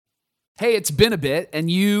Hey, it's been a bit,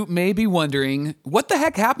 and you may be wondering, what the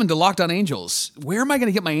heck happened to Locked On Angels? Where am I going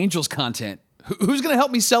to get my Angels content? Who's going to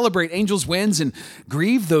help me celebrate Angels wins and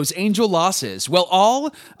grieve those Angel losses? Well,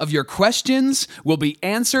 all of your questions will be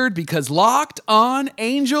answered because Locked On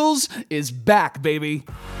Angels is back, baby.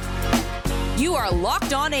 You are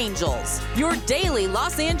Locked On Angels, your daily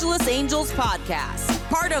Los Angeles Angels podcast.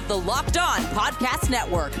 Part of the Locked On Podcast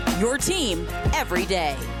Network, your team every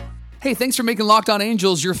day. Hey, thanks for making Locked On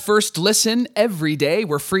Angels your first listen every day.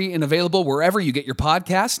 We're free and available wherever you get your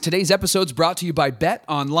podcasts. Today's episode's brought to you by Bet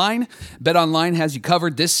Online. Bet Online has you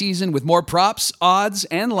covered this season with more props, odds,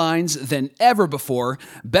 and lines than ever before.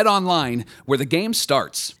 Bet Online, where the game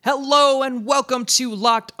starts. Hello and welcome to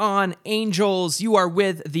Locked On Angels. You are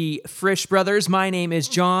with the Frisch brothers. My name is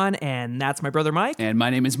John, and that's my brother Mike. And my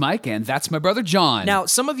name is Mike, and that's my brother John. Now,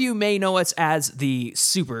 some of you may know us as the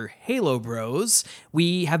Super Halo Bros.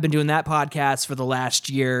 We have been doing that podcast for the last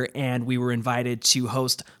year, and we were invited to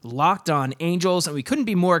host Locked On Angels, and we couldn't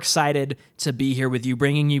be more excited to be here with you,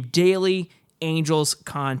 bringing you daily Angels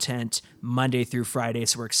content Monday through Friday.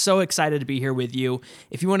 So we're so excited to be here with you.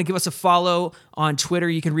 If you want to give us a follow on Twitter,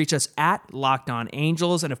 you can reach us at Locked On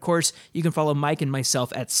Angels, and of course, you can follow Mike and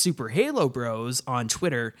myself at Super Halo Bros on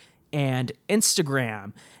Twitter and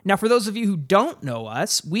Instagram. Now, for those of you who don't know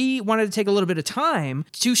us, we wanted to take a little bit of time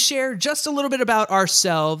to share just a little bit about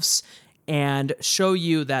ourselves and show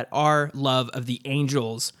you that our love of the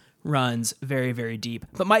Angels runs very, very deep.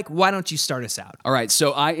 But Mike, why don't you start us out? All right,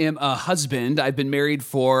 so I am a husband. I've been married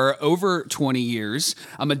for over 20 years.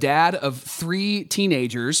 I'm a dad of 3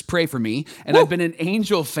 teenagers. Pray for me. And I've been an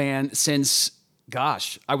Angel fan since...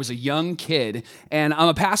 I was a young kid, and I'm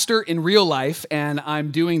a pastor in real life, and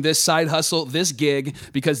I'm doing this side hustle, this gig,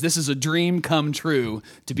 because this is a dream come true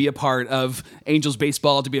to be a part of Angels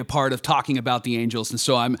baseball, to be a part of talking about the Angels, and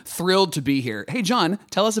so I'm thrilled to be here. Hey, John,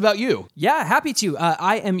 tell us about you. Yeah, happy to.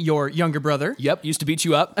 I am your younger brother. Yep, used to beat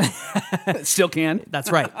you up. Still can.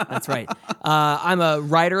 That's right. I'm a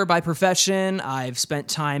writer by profession. I've spent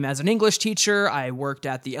time as an English teacher. I worked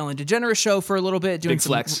at the Ellen DeGeneres Show for a little bit, doing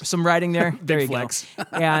some writing there. There you go.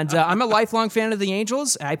 And I'm a lifelong fan of the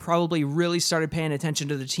Angels. I probably really started paying attention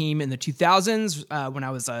to the team in the 2000s when I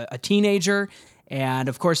was a teenager. And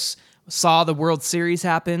of course, saw the World Series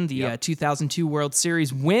happen, the 2002 World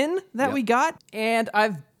Series win that we got. And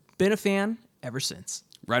I've been a fan ever since.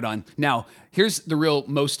 Right on. Now, here's the real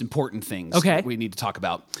most important things we need to talk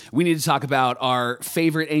about. We need to talk about our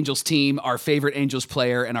favorite Angels team, our favorite Angels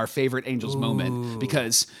player, and our favorite Angels moment,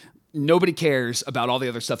 because nobody cares about all the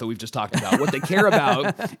other stuff that we've just talked about. What they care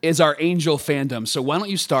about is our Angel fandom. So why don't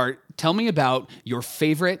you start? Tell me about your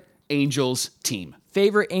favorite Angels team.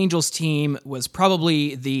 Favorite Angels team was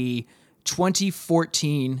probably the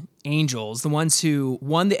 2014 Angels, the ones who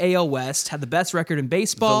won the AL West, had the best record in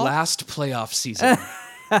baseball. The last playoff season.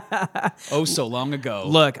 Oh, so long ago.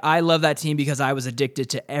 Look, I love that team because I was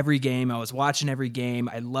addicted to every game. I was watching every game.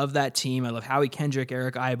 I love that team. I love Howie Kendrick,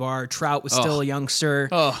 Eric Ibar. Trout was still a youngster.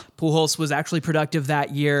 Pujols was actually productive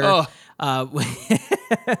that year. Are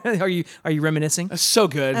you reminiscing? So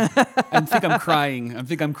good. I think I'm crying. That's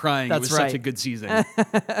it was such a good season.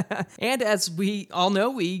 And as we all know,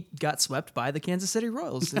 we got swept by the Kansas City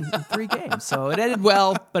Royals in 3 games. So it ended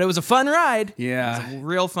well, but it was a fun ride. Yeah. It was a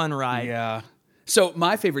real fun ride. Yeah. So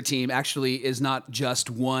my favorite team actually is not just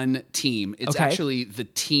one team. It's actually the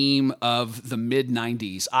team of the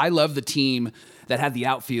mid-90s. I love the team that had the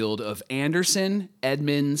outfield of Anderson,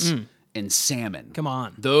 Edmonds, and Salmon. Come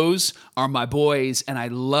on. Those are my boys, and I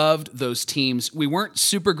loved those teams. We weren't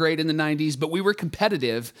super great in the 90s, but we were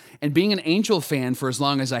competitive, and being an Angel fan for as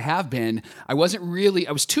long as I have been, I was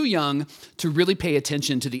too young to really pay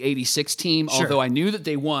attention to the 86 team, although I knew that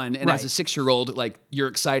they won, and as a 6-year-old, you're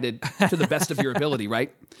excited to the best of your ability,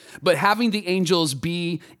 right? But having the Angels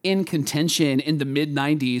be in contention in the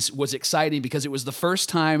mid-90s was exciting because it was the first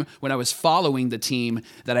time when I was following the team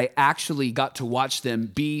that I actually got to watch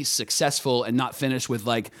them be successful and not finish with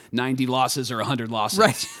 90 losses or 100 losses.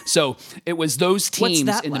 Right. So it was those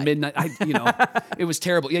teams in the mid-90s. It was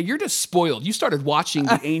terrible. Yeah, you're just spoiled. You started watching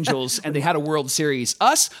the Angels and they had a World Series.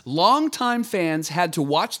 Us longtime fans had to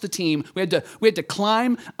watch the team. We had to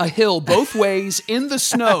climb a hill both ways in the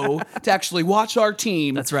snow to actually watch our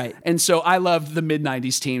team. That's right. And so I loved the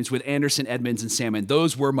mid-90s teams with Anderson, Edmonds, and Salmon.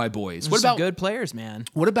 Those were my boys. What about good players, man?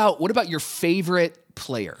 What about your favorite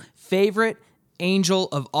player? Favorite Angel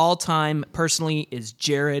of all time, personally, is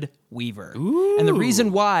Jared Weaver. Ooh. And the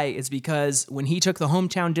reason why is because when he took the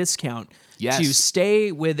hometown discount to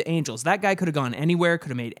stay with the Angels, that guy could have gone anywhere, could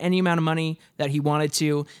have made any amount of money that he wanted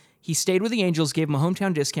to. he stayed with the Angels, gave him a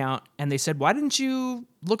hometown discount, and they said, "Why didn't you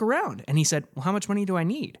look around?" And he said, "Well, how much money do I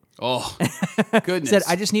need?" Oh, goodness. Said,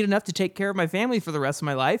 "I just need enough to take care of my family for the rest of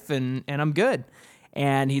my life, and I'm good."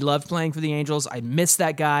 And he loved playing for the Angels. I miss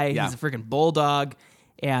that guy. Yeah. He's a freaking bulldog.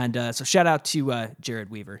 And so shout out to Jared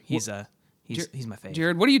Weaver. He's my favorite.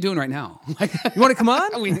 Jared, what are you doing right now? Like, You want to come on?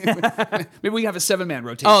 maybe we have a 7-man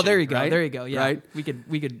rotation. Oh, there you go. right? There you go. Yeah, Right? we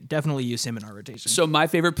could definitely use him in our rotation. So my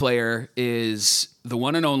favorite player is the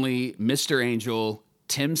one and only Mr. Angel,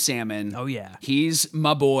 Tim Salmon. Oh, yeah. He's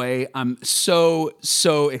my boy. I'm so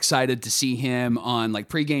excited to see him on like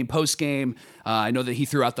pregame, postgame. I know that he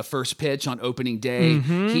threw out the first pitch on opening day.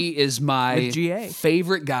 He is my With GA.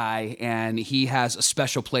 favorite guy, and he has a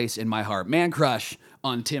special place in my heart. Man crush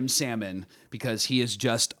on Tim Salmon because he is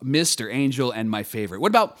just Mr. Angel and my favorite. What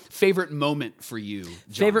about favorite moment for you,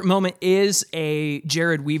 John? Favorite moment is a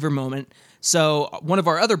Jared Weaver moment. So one of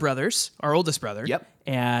our other brothers, our oldest brother, Yep.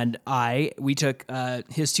 and we took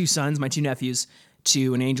his two sons, my two nephews,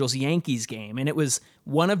 to an Angels-Yankees game. And it was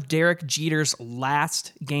one of Derek Jeter's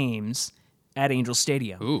last games at Angels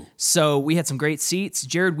Stadium. Ooh. So we had some great seats.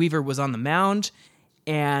 Jared Weaver was on the mound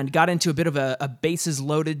and got into a bit of a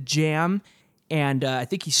bases-loaded jam. And I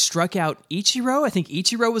think he struck out Ichiro. I think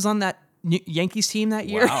Ichiro was on that Yankees team that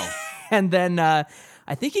year. Wow. And then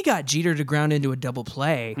I think he got Jeter to ground into a double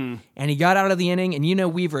play, and he got out of the inning. And you know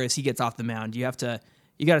Weaver, as he gets off the mound, you got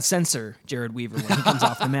to censor Jared Weaver when he comes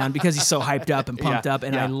off the mound because he's so hyped up and pumped up.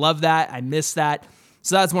 And I love that. I miss that.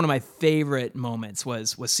 So that's one of my favorite moments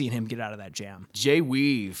was seeing him get out of that jam. Jay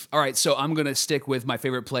Weave. All right, so I'm going to stick with my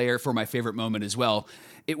favorite player for my favorite moment as well.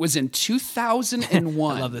 It was in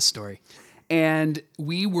 2001. I love this story. And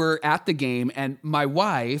we were at the game, and my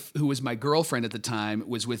wife, who was my girlfriend at the time,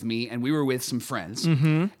 was with me, and we were with some friends,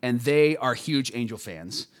 and they are huge Angel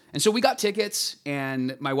fans. And so we got tickets,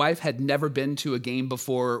 and my wife had never been to a game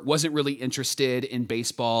before, wasn't really interested in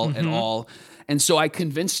baseball at all. And so I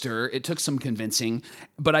convinced her, it took some convincing,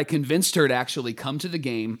 but I convinced her to actually come to the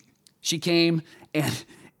game. She came, and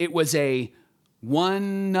it was a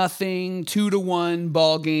 1-0, 2-1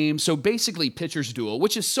 ball game. So basically pitcher's duel,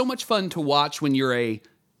 which is so much fun to watch when you're a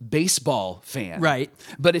baseball fan. Right.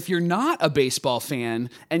 But if you're not a baseball fan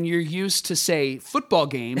and you're used to, say, football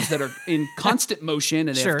games that are in constant motion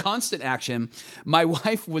and they Sure. have constant action, my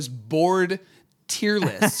wife was bored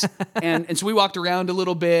tearless. and so we walked around a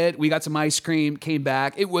little bit. We got some ice cream, came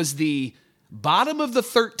back. It was the bottom of the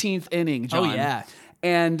 13th inning, John. Oh, yeah.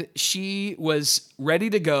 And she was ready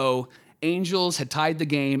to go. Angels had tied the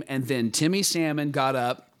game, and then Timmy Salmon got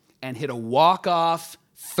up and hit a walk-off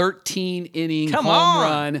 13-inning Come home on.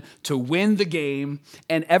 run to win the game.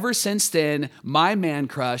 And ever since then, my man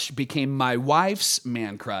crush became my wife's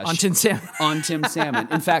man crush. On Tim Salmon. On Tim Salmon.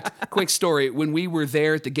 In fact, quick story, when we were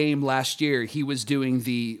there at the game last year, he was doing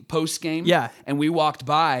the post-game. Yeah. And we walked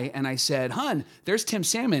by, and I said, "Hun, there's Tim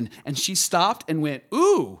Salmon." And she stopped and went,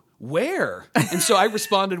 "Ooh, where?" And so I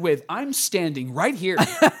responded with, "I'm standing right here.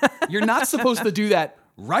 You're not supposed to do that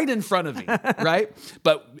right in front of me," right?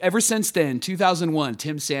 But ever since then, 2001,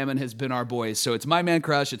 Tim Salmon has been our boy. So it's my man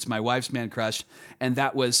crush, it's my wife's man crush, and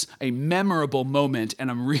that was a memorable moment,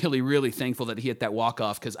 and I'm really, really thankful that he hit that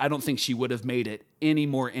walk-off because I don't think she would have made it any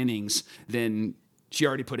more innings than she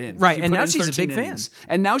already put in. Right, She and put now in she's a 13 big fan. innings.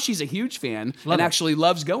 And now she's a huge fan Love and it. actually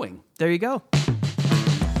loves going. There you go.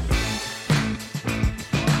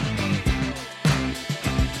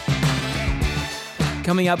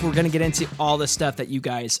 Coming up, we're going to get into all the stuff that you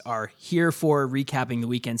guys are here for, recapping the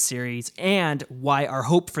weekend series, and why our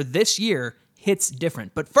hope for this year hits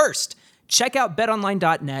different. But first, check out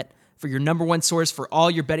betonline.net for your number one source for all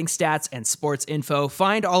your betting stats and sports info.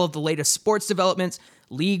 Find all of the latest sports developments,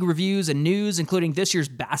 league reviews, and news, including this year's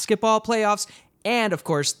basketball playoffs, and of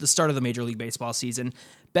course, the start of the Major League Baseball season.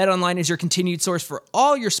 BetOnline is your continued source for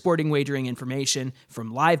all your sporting wagering information,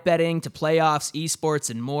 from live betting to playoffs, esports,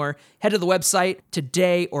 and more. Head to the website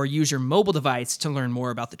today or use your mobile device to learn more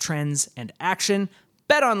about the trends and action.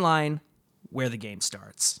 BetOnline, where the game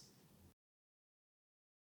starts.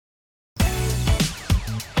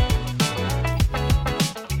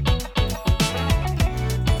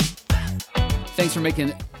 Thanks for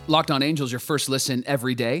making Locked On Angels your first listen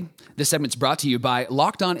every day. This segment's brought to you by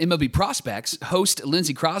Locked On MLB Prospects. Host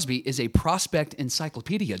Lindsey Crosby is a prospect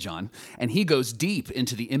encyclopedia, John, and he goes deep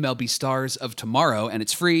into the MLB stars of tomorrow, and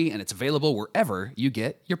it's free and it's available wherever you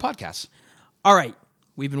get your podcasts. All right,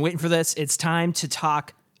 we've been waiting for this. It's time to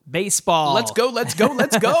talk baseball. Let's go, let's go,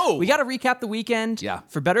 let's go. We got to recap the weekend. Yeah.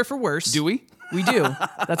 For better or for worse. Do we? We do.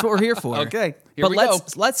 That's what we're here for. Okay, here but we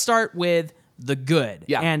let's start with the good.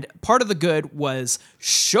 Yeah. And part of the good was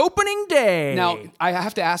Shopening Day. Now, I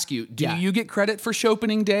have to ask you, do you get credit for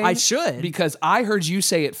Shopening Day? I should. Because I heard you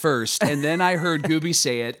say it first, and then I heard Gooby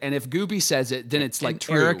say it, and if Gooby says it, then it's like and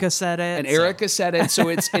true. Erica said it. And Erica said it, so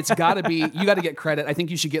it's got to be, you got to get credit. I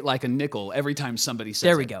think you should get like a nickel every time somebody says it.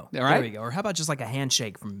 There we go. All right? There we go. Or how about just like a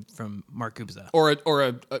handshake from Mark Gubza? Or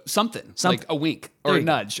a something, like a wink, or a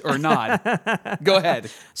nudge, or a nod. Go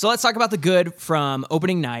ahead. So let's talk about the good from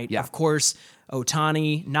opening night. Yeah. Of course,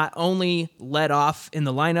 Ohtani not only led off in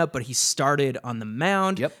the lineup, but he started on the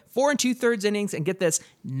mound. Yep. 4 2/3 innings, and get this,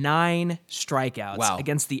 9 strikeouts Wow.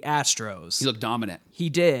 against the Astros. He looked dominant. He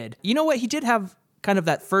did. You know what? He did have kind of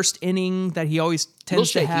that first inning that he always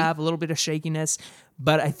tends to shaky. have, a little bit of shakiness,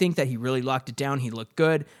 but I think that he really locked it down. He looked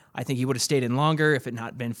good. I think he would have stayed in longer if it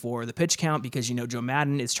not been for the pitch count, because Joe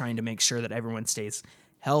Madden is trying to make sure that everyone stays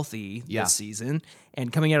healthy this season.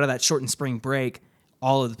 And coming out of that shortened spring break,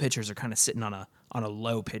 all of the pitchers are kind of sitting on a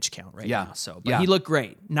low pitch count right now. But he looked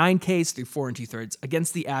great. 9 Ks through 4 2/3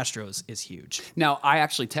 against the Astros is huge. Now, I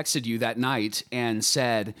actually texted you that night and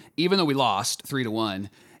said, even though we lost 3-1,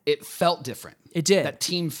 it felt different. It did. That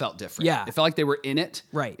team felt different. Yeah. It felt like they were in it.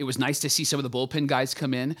 Right. It was nice to see some of the bullpen guys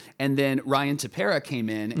come in. And then Ryan Tepera came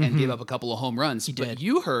in and gave up a couple of home runs. But did.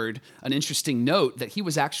 you heard an interesting note that he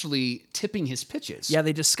was actually tipping his pitches. Yeah,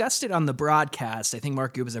 they discussed it on the broadcast. I think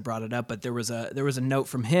Mark Gubza brought it up, but there was a note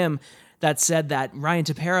from him that said that Ryan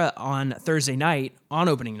Tepera on Thursday night, on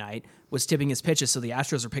opening night, was tipping his pitches, so the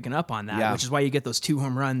Astros are picking up on that, which is why you get those 2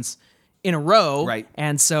 home runs in a row. Right.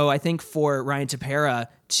 And so I think for Ryan Tepera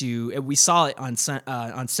we saw it on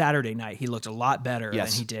Saturday night. He looked a lot better than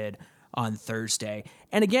he did on Thursday.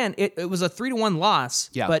 And again, it was a 3-1 loss.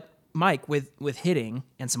 Yeah. But Mike, with hitting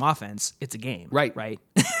and some offense, it's a game. Right. Right.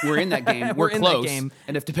 We're in that game. We're in that close. game.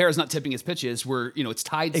 And if Tepera's not tipping his pitches, it's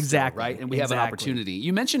tied still, Exactly. right? And we have an Exactly. opportunity.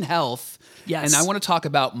 You mentioned health. Yes. And I want to talk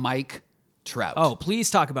about Mike Trout. Oh, please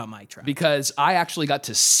talk about Mike Trout. Because I actually got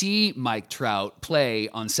to see Mike Trout play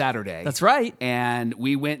on Saturday. That's right. And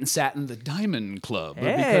we went and sat in the Diamond Club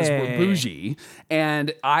because Hey. we're bougie.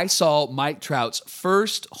 And I saw Mike Trout's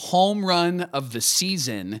first home run of the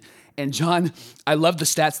season. And John, I love the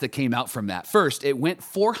stats that came out from that. First, it went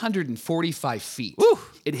 445 feet. Woo.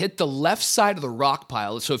 It hit the left side of the rock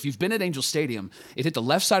pile. So if you've been at Angel Stadium, it hit the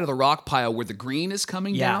left side of the rock pile where the green is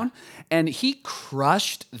coming down. And he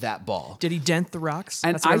crushed that ball. Did he dent the rocks?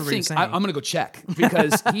 And That's what I everybody's think saying. I'm going to go check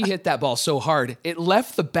because he hit that ball so hard. It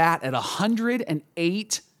left the bat at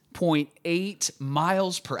 108.8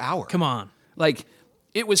 miles per hour. Come on. Like,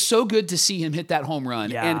 it was so good to see him hit that home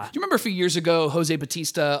run. Yeah. And do you remember a few years ago, Jose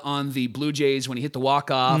Bautista on the Blue Jays when he hit the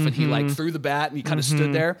walk-off and he threw the bat and he kind of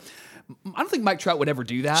stood there? I don't think Mike Trout would ever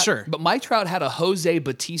do that. Sure. But Mike Trout had a Jose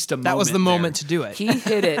Bautista moment. That was the moment to do it. He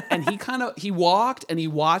hit it and he walked and he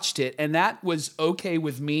watched it, and that was okay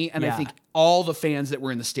with me and I think all the fans that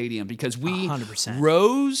were in the stadium, because we 100%.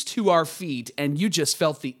 rose to our feet and you just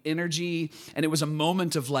felt the energy, and it was a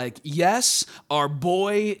moment of like, yes, our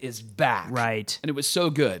boy is back. Right. And it was so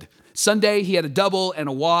good. Sunday, he had a double and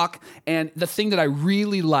a walk. And the thing that I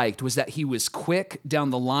really liked was that he was quick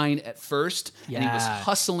down the line at first. And he was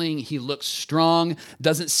hustling. He looked strong.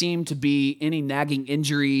 Doesn't seem to be any nagging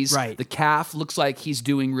injuries. Right. The calf looks like he's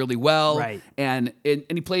doing really well. Right. And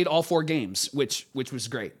he played all 4 games, which was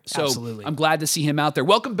great. So Absolutely. I'm glad to see him out there.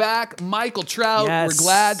 Welcome back, Michael Trout. Yes. We're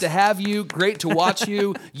glad to have you. Great to watch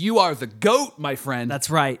you. You are the GOAT, my friend. That's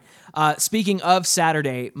right. Speaking of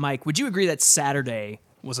Saturday, Mike, would you agree that Saturday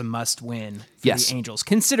was a must-win for Yes. the Angels,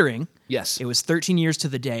 considering Yes. it was 13 years to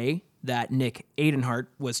the day that Nick Adenhart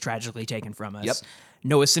was tragically taken from us. Yep.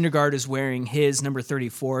 Noah Syndergaard is wearing his number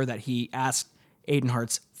 34 that he asked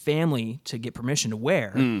Adenhart's family to get permission to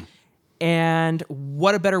wear. And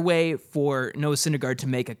what a better way for Noah Syndergaard to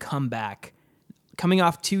make a comeback. Coming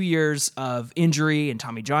off 2 years of injury and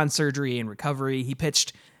Tommy John surgery and recovery, he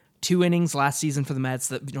pitched 2 innings last season for the Mets.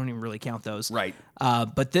 That we don't even really count those. Right.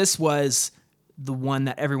 But this was the one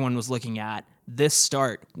that everyone was looking at. This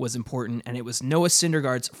start was important, and it was Noah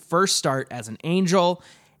Syndergaard's first start as an Angel,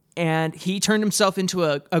 and he turned himself into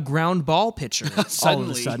a ground ball pitcher all of a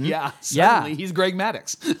sudden. Suddenly he's Greg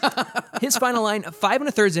Maddux. His final line, 5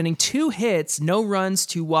 1/3 inning, 2 hits, no runs,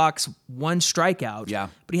 2 walks, 1 strikeout. Yeah.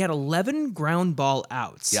 But he had 11 ground ball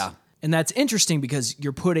outs. Yeah. And that's interesting because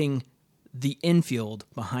you're putting the infield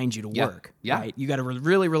behind you to work. Yeah. Right? You got to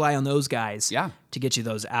really rely on those guys to get you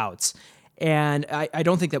those outs. And I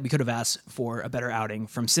don't think that we could have asked for a better outing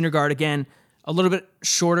from Syndergaard. Again, a little bit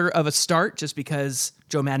shorter of a start just because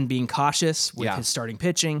Joe Madden being cautious with his starting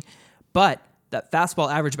pitching. But that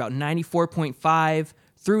fastball averaged about 94.5,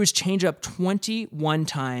 threw his changeup 21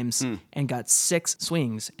 times and got 6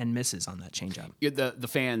 swings and misses on that changeup. The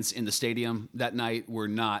fans in the stadium that night were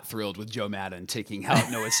not thrilled with Joe Maddon taking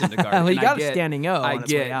out Noah Syndergaard. Well, he And got a standing O I on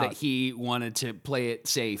his way get out. that he wanted to play it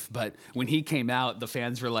safe, but when he came out, the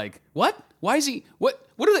fans were like, "What? Why is he? What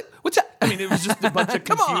are they? What's that?" I mean, it was just a bunch of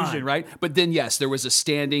confusion, right? But then, yes, there was a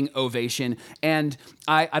standing ovation, and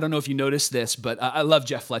I don't know if you noticed this, but I love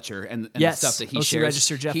Jeff Fletcher and Yes, the stuff that he OC shares.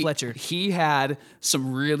 Register Jeff Fletcher. He had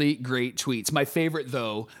some really great tweets. My favorite,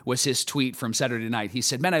 though, was his tweet from Saturday night. He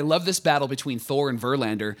said, "Man, I love this battle between Thor and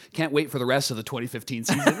Verlander. Can't wait for the rest of the 2015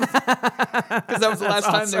 season." Because that was the last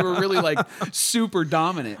time they were really like super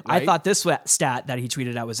dominant. Right? I thought this stat that he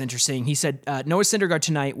tweeted out was interesting. He said Noah Syndergaard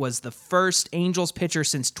tonight was the first Angels pitcher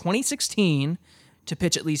since 2016 to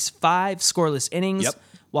pitch at least 5 scoreless innings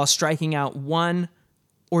while striking out 1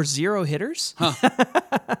 or 0 hitters.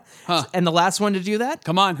 And the last one to do that,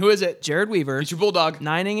 Come on, who is it? Jared Weaver. It's your Bulldog.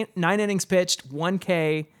 9 innings pitched, 1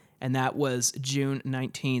 K, and that was June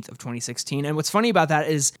 19th of 2016. And what's funny about that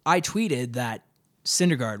is I tweeted that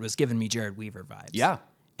Syndergaard was giving me Jared Weaver vibes. Yeah.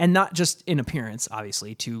 And not just in appearance,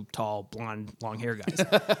 obviously, 2 tall, blonde, long hair guys.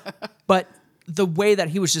 But the way that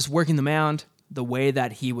he was just working the mound, the way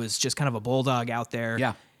that he was just kind of a bulldog out there.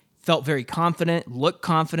 Yeah. Felt very confident, looked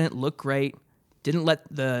great. Didn't let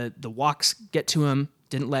the walks get to him.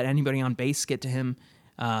 Didn't let anybody on base get to him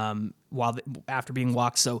after being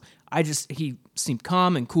walked. So he seemed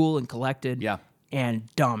calm and cool and collected. Yeah. And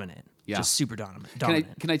dominant. Yeah. Just super dominant.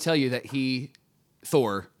 Can I tell you that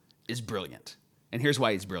Thor is brilliant? And here's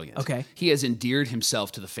why he's brilliant. Okay. He has endeared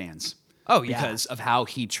himself to the fans. Oh, yeah. Because of how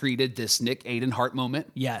he treated this Nick Aiden-Hart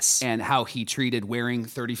moment. Yes. And how he treated wearing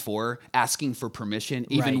 34, asking for permission.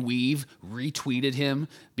 Even Right. Weave retweeted him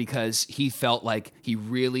because he felt like he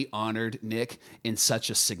really honored Nick in such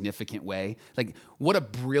a significant way. Like, what a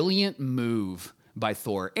brilliant move by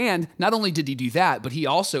Thor. And not only did he do that, but he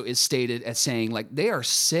also is stated as saying, like, they are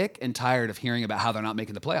sick and tired of hearing about how they're not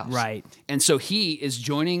making the playoffs. Right. And so he is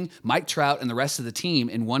joining Mike Trout and the rest of the team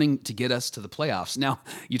in wanting to get us to the playoffs. Now,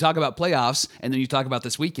 you talk about playoffs, and then you talk about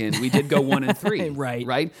this weekend. We did go 1-3. Right.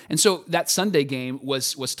 Right. And so that Sunday game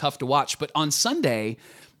was tough to watch. But on Sunday,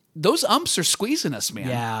 those umps are squeezing us, man.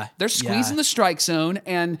 Yeah. They're squeezing the strike zone.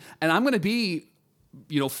 And I'm going to be,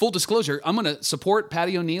 full disclosure, I'm going to support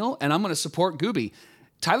Patty O'Neill and I'm going to support Gooby.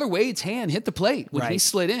 Tyler Wade's hand hit the plate when he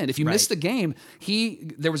slid in. If you missed the game,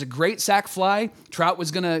 there was a great sac fly. Trout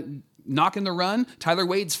was going to knock in the run. Tyler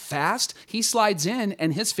Wade's fast. He slides in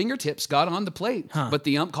and his fingertips got on the plate, but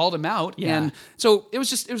the ump called him out. Yeah. And so it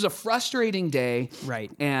was a frustrating day. Right.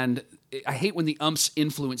 And I hate when the umps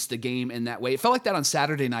influence the game in that way. It felt like that on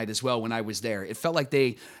Saturday night as well when I was there. It felt like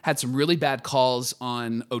they had some really bad calls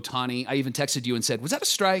on Ohtani. I even texted you and said, "Was that a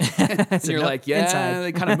strike?" And you're like, "Yeah, inside."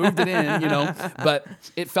 They kind of moved it in, But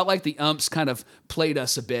it felt like the umps kind of played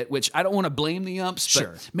us a bit, which I don't want to blame the umps, but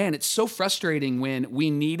Sure. man, it's so frustrating when we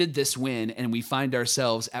needed this win and we find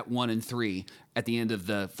ourselves at 1-3 at the end of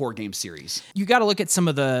the 4-game series. You got to look at some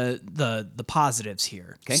of the positives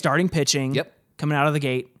here. Okay. Starting pitching. Yep. Coming out of the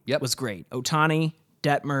gate was great. Ohtani,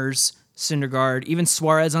 Detmers, Syndergaard, even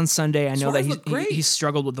Suarez on Sunday. I know Suarez that looked great. he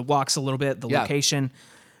struggled with the walks a little bit, the location.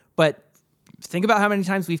 But think about how many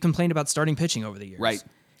times we've complained about starting pitching over the years. Right.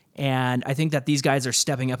 And I think that these guys are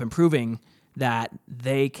stepping up and proving that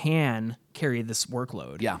they can carry this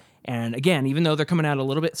workload. Yeah. And again, even though they're coming out a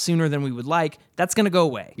little bit sooner than we would like, that's going to go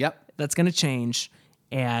away. Yep. That's going to change,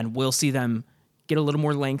 and we'll see them get a little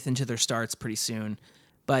more length into their starts pretty soon.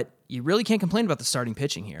 But you really can't complain about the starting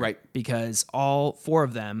pitching here. Right. Because all 4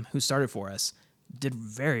 of them who started for us did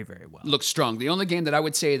very, very well. Looked strong. The only game that I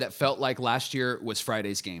would say that felt like last year was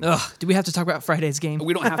Friday's game. Ugh, do we have to talk about Friday's game?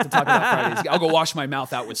 We don't have to talk about Friday's game. I'll go wash my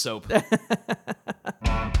mouth out with soap.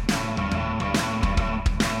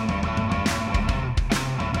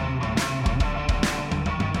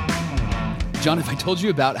 John, have I told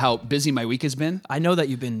you about how busy my week has been? I know that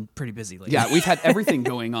you've been pretty busy lately. Yeah, we've had everything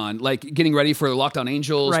going on, like getting ready for the Locked On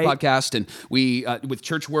Angels podcast, and we with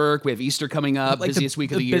church work, we have Easter coming up, Like busiest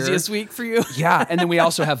week of the year. Busiest week for you. Yeah, and then we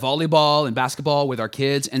also have volleyball and basketball with our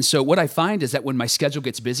kids. And so what I find is that when my schedule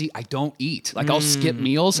gets busy, I don't eat. Like I'll skip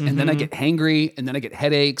meals, and then I get hangry, and then I get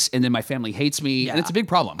headaches, and then my family hates me, and it's a big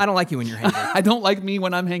problem. I don't like you when you're hangry. I don't like me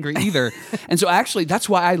when I'm hangry either. And so actually, that's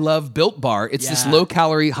why I love Built Bar. It's this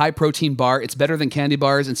low-calorie, high-protein bar. It's It's better than candy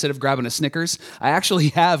bars. Instead of grabbing a Snickers, I actually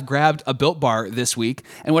have grabbed a Built Bar this week.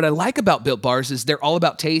 And what I like about Built Bars is they're all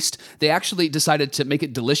about taste. They actually decided to make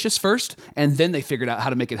it delicious first, and then they figured out how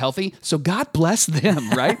to make it healthy. So God bless them,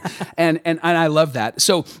 right? and I love that.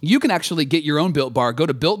 So you can actually get your own Built Bar. Go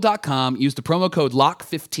to Built.com, use the promo code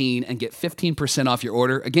LOCK15 and get 15% off your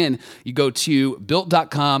order. Again, you go to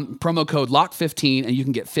Built.com, promo code LOCK15, and you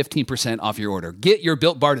can get 15% off your order. Get your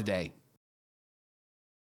Built Bar today.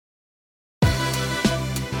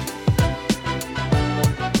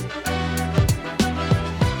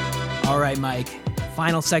 All right, Mike.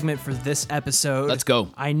 Final segment for this episode. Let's go.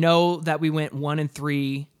 I know that we went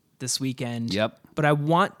 1-3 this weekend. Yep. But I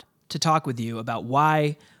want to talk with you about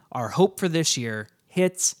why our hope for this year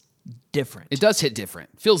hits different. It does hit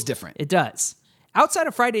different. Feels different. It does. Outside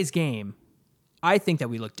of Friday's game, I think that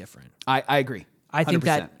we look different. I agree.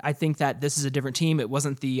 100%. I think that this is a different team. It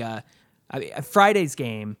wasn't the Friday's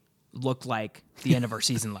game looked like the end of our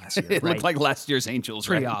season last year. It right? looked like last year's Angels,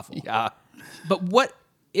 Pretty right? awful. Yeah. But what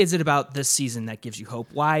is it about this season that gives you hope?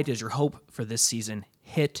 Why does your hope for this season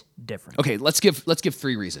hit different? Okay, let's give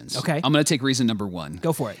 3 reasons. Okay. I'm going to take reason number 1.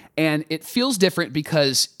 Go for it. And it feels different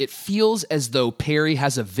because it feels as though Perry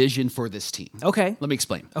has a vision for this team. Okay. Let me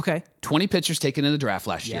explain. Okay. 20 pitchers taken in the draft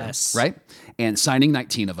last Yes. year, right? And signing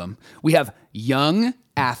 19 of them. We have young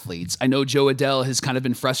athletes. I know Joe Adell has kind of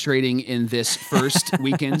been frustrating in this first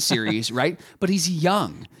weekend series, right? But he's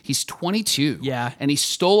young. He's 22. Yeah. And he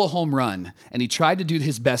stole a home run, and he tried to do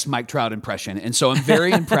his best Mike Trout impression. And so I'm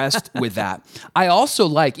very impressed with that. I also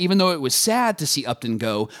like, even though it was sad to see Upton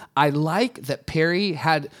go, I like that Perry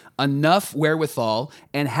had enough wherewithal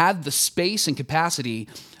and had the space and capacity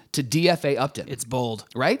to DFA Upton. It's bold.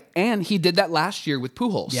 Right? And he did that last year with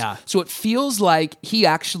Pujols. Yeah. So it feels like he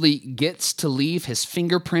actually gets to leave his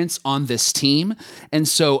fingerprints on this team. And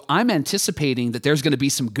so I'm anticipating that there's going to be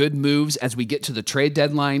some good moves as we get to the trade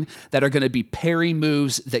deadline that are going to be Perry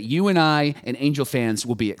moves that you and I and Angel fans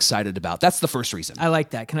will be excited about. That's the first reason. I like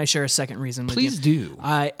that. Can I share a second reason with Please you? do.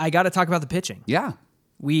 I got to talk about the pitching. Yeah.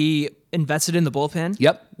 We invested in the bullpen.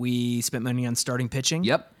 Yep. We spent money on starting pitching.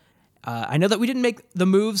 Yep. I know that we didn't make the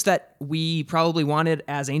moves that we probably wanted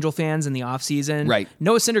as Angel fans in the offseason. Right.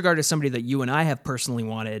 Noah Syndergaard is somebody that you and I have personally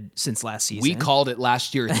wanted since last season. We called it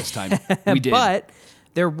last year at this time. We did. But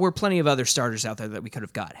there were plenty of other starters out there that we could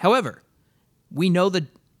have got. However, we know the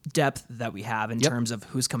depth that we have in terms of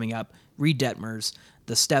who's coming up. Reed Detmers,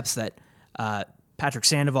 the steps that Patrick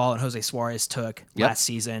Sandoval and Jose Suarez took last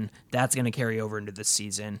season, that's going to carry over into this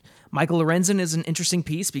season. Michael Lorenzen is an interesting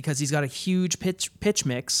piece because he's got a huge pitch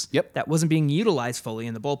mix that wasn't being utilized fully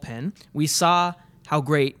in the bullpen. We saw how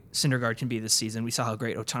great Syndergaard can be this season. We saw how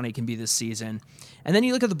great Ohtani can be this season. And then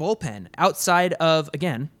you look at the bullpen outside of,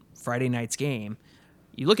 again, Friday night's game.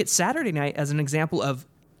 You look at Saturday night as an example of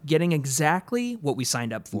getting exactly what we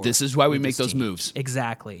signed up for. This is why we make those team. moves.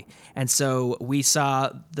 Exactly. And so we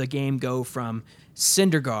saw the game go from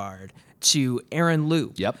Syndergaard to Aaron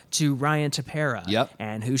Loup to Ryan Tepera.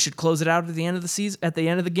 And who should close it out at the end of the season, at the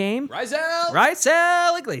end of the game?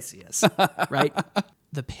 Raisel Iglesias. Right?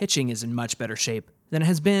 The pitching is in much better shape than it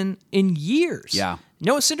has been in years. Yeah.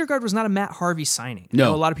 Noah Syndergaard was not a Matt Harvey signing. No. I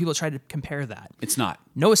know a lot of people tried to compare that. It's not.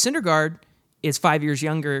 Noah Syndergaard is 5 years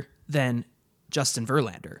younger than Justin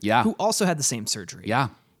Verlander, who also had the same surgery. Yeah.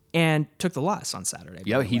 And took the loss on Saturday.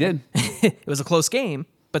 Yeah, he did. It was a close game,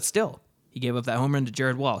 but still, he gave up that home run to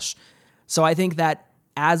Jared Walsh. So I think that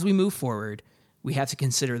as we move forward, we have to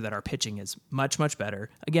consider that our pitching is much, much better.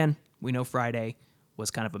 Again, we know Friday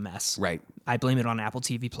was kind of a mess. Right. I blame it on Apple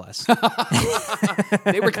TV Plus.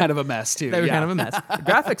 They were kind of a mess, too. They were kind of a mess. The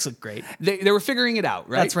graphics look great. They were figuring it out,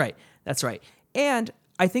 right? That's right. That's right. And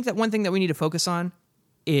I think that one thing that we need to focus on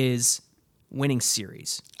is winning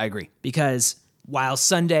series. I agree. Because while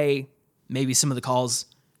Sunday, maybe some of the calls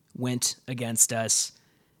went against us,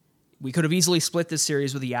 we could have easily split this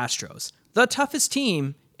series with the Astros, the toughest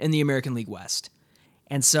team in the American League West.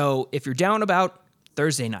 And so if you're down about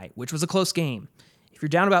Thursday night, which was a close game, if you're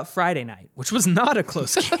down about Friday night, which was not a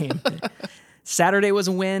close game, Saturday was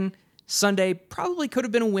a win, Sunday probably could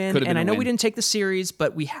have been a win. And I know we didn't take the series,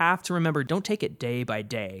 but we have to remember, don't take it day by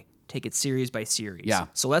day. Take it series by series. Yeah.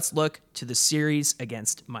 So let's look to the series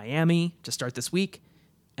against Miami to start this week,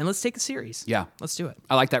 and let's take the series. Yeah. Let's do it.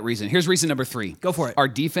 I like that reason. Here's reason number 3. Go for it. Our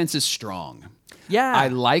defense is strong. Yeah. I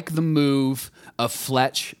like the move of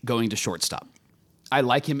Fletch going to shortstop. I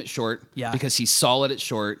like him at short because he's solid at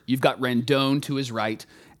short. You've got Rendon to his right,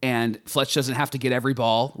 and Fletch doesn't have to get every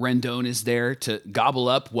ball. Rendon is there to gobble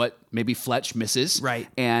up what maybe Fletch misses. Right.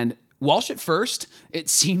 And Walsh at first, it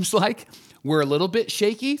seems like were a little bit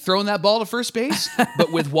shaky throwing that ball to first base,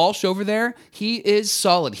 but with Walsh over there, he is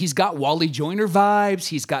solid. He's got Wally Joyner vibes.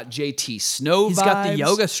 He's got JT Snow vibes. He's got the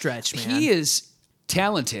yoga stretch, man. He is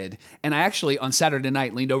talented. And I actually, on Saturday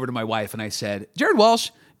night, leaned over to my wife and I said, Jared Walsh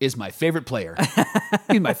is my favorite player.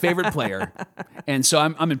 He's my favorite player. And so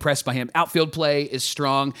I'm impressed by him. Outfield play is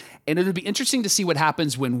strong. And it'll be interesting to see what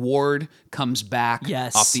happens when Ward comes back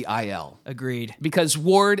off the IL. Agreed. Because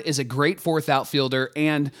Ward is a great fourth outfielder.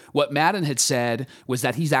 And what Madden had said was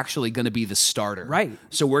that he's actually going to be the starter. Right.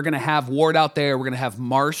 So we're going to have Ward out there. We're going to have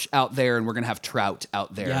Marsh out there. And we're going to have Trout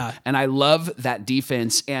out there. Yeah. And I love that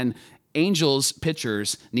defense. And Angels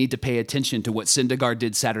pitchers need to pay attention to what Syndergaard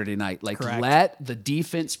did Saturday night. Like, Correct. Let the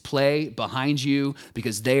defense play behind you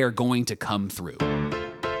because they are going to come through.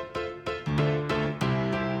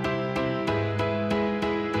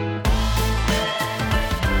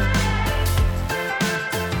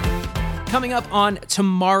 Coming up on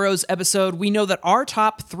tomorrow's episode, we know that our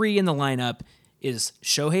top 3 in the lineup is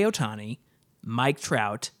Shohei Ohtani, Mike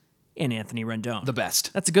Trout, and Anthony Rendon. The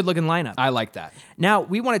best. That's a good-looking lineup. I like that. Now,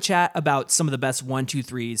 we want to chat about some of the best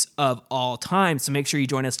 1-2-3s of all time, so make sure you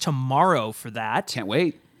join us tomorrow for that. Can't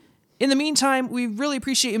wait. In the meantime, we really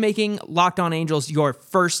appreciate you making Locked On Angels your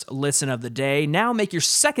first listen of the day. Now make your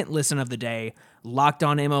second listen of the day Locked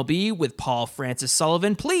On MLB with Paul Francis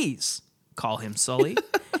Sullivan. Please call him Sully.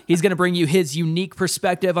 He's going to bring you his unique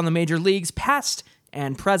perspective on the major leagues, past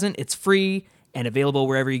and present. It's free and available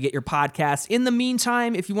wherever you get your podcasts. In the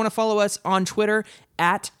meantime, if you want to follow us on Twitter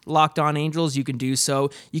at Locked On Angels, you can do so.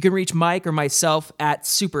 You can reach Mike or myself at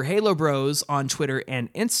Super Halo Bros on Twitter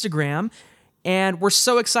and Instagram. And we're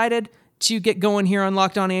so excited to get going here on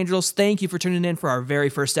Locked On Angels. Thank you for tuning in for our very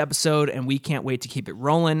first episode, and we can't wait to keep it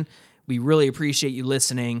rolling. We really appreciate you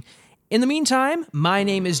listening. In the meantime, my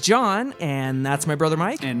name is John, and that's my brother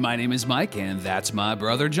Mike. And my name is Mike, and that's my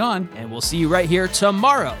brother John. And we'll see you right here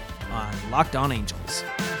tomorrow on Locked On Angels.